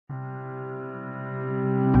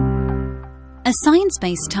A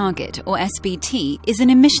science-based target, or SBT, is an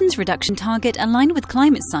emissions reduction target aligned with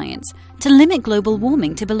climate science to limit global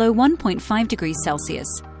warming to below 1.5 degrees Celsius.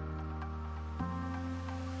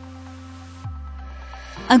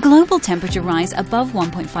 A global temperature rise above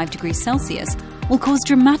 1.5 degrees Celsius will cause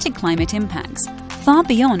dramatic climate impacts, far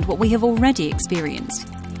beyond what we have already experienced.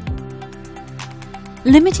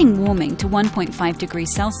 Limiting warming to 1.5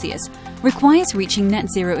 degrees Celsius requires reaching net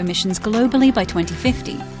zero emissions globally by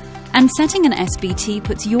 2050, and setting an SBT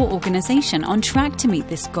puts your organization on track to meet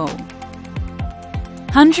this goal.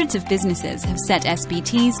 Hundreds of businesses have set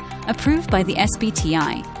SBTs approved by the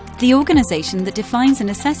SBTi, the organization that defines and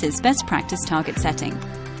assesses best practice target setting.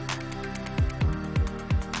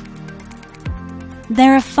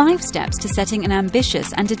 There are 5 steps to setting an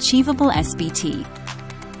ambitious and achievable SBT.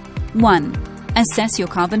 1. Assess your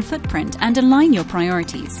carbon footprint and align your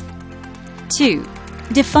priorities. 2.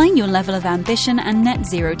 Define your level of ambition and net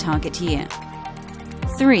zero target year.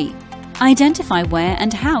 3. Identify where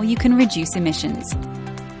and how you can reduce emissions.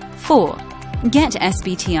 4. Get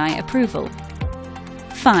SBTi approval.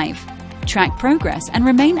 5. Track progress and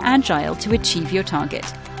remain agile to achieve your target.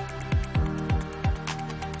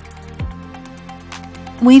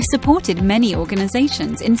 We've supported many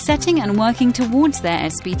organizations in setting and working towards their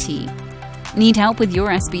SBT. Need help with your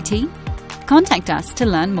SBT? Contact us to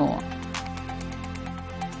learn more.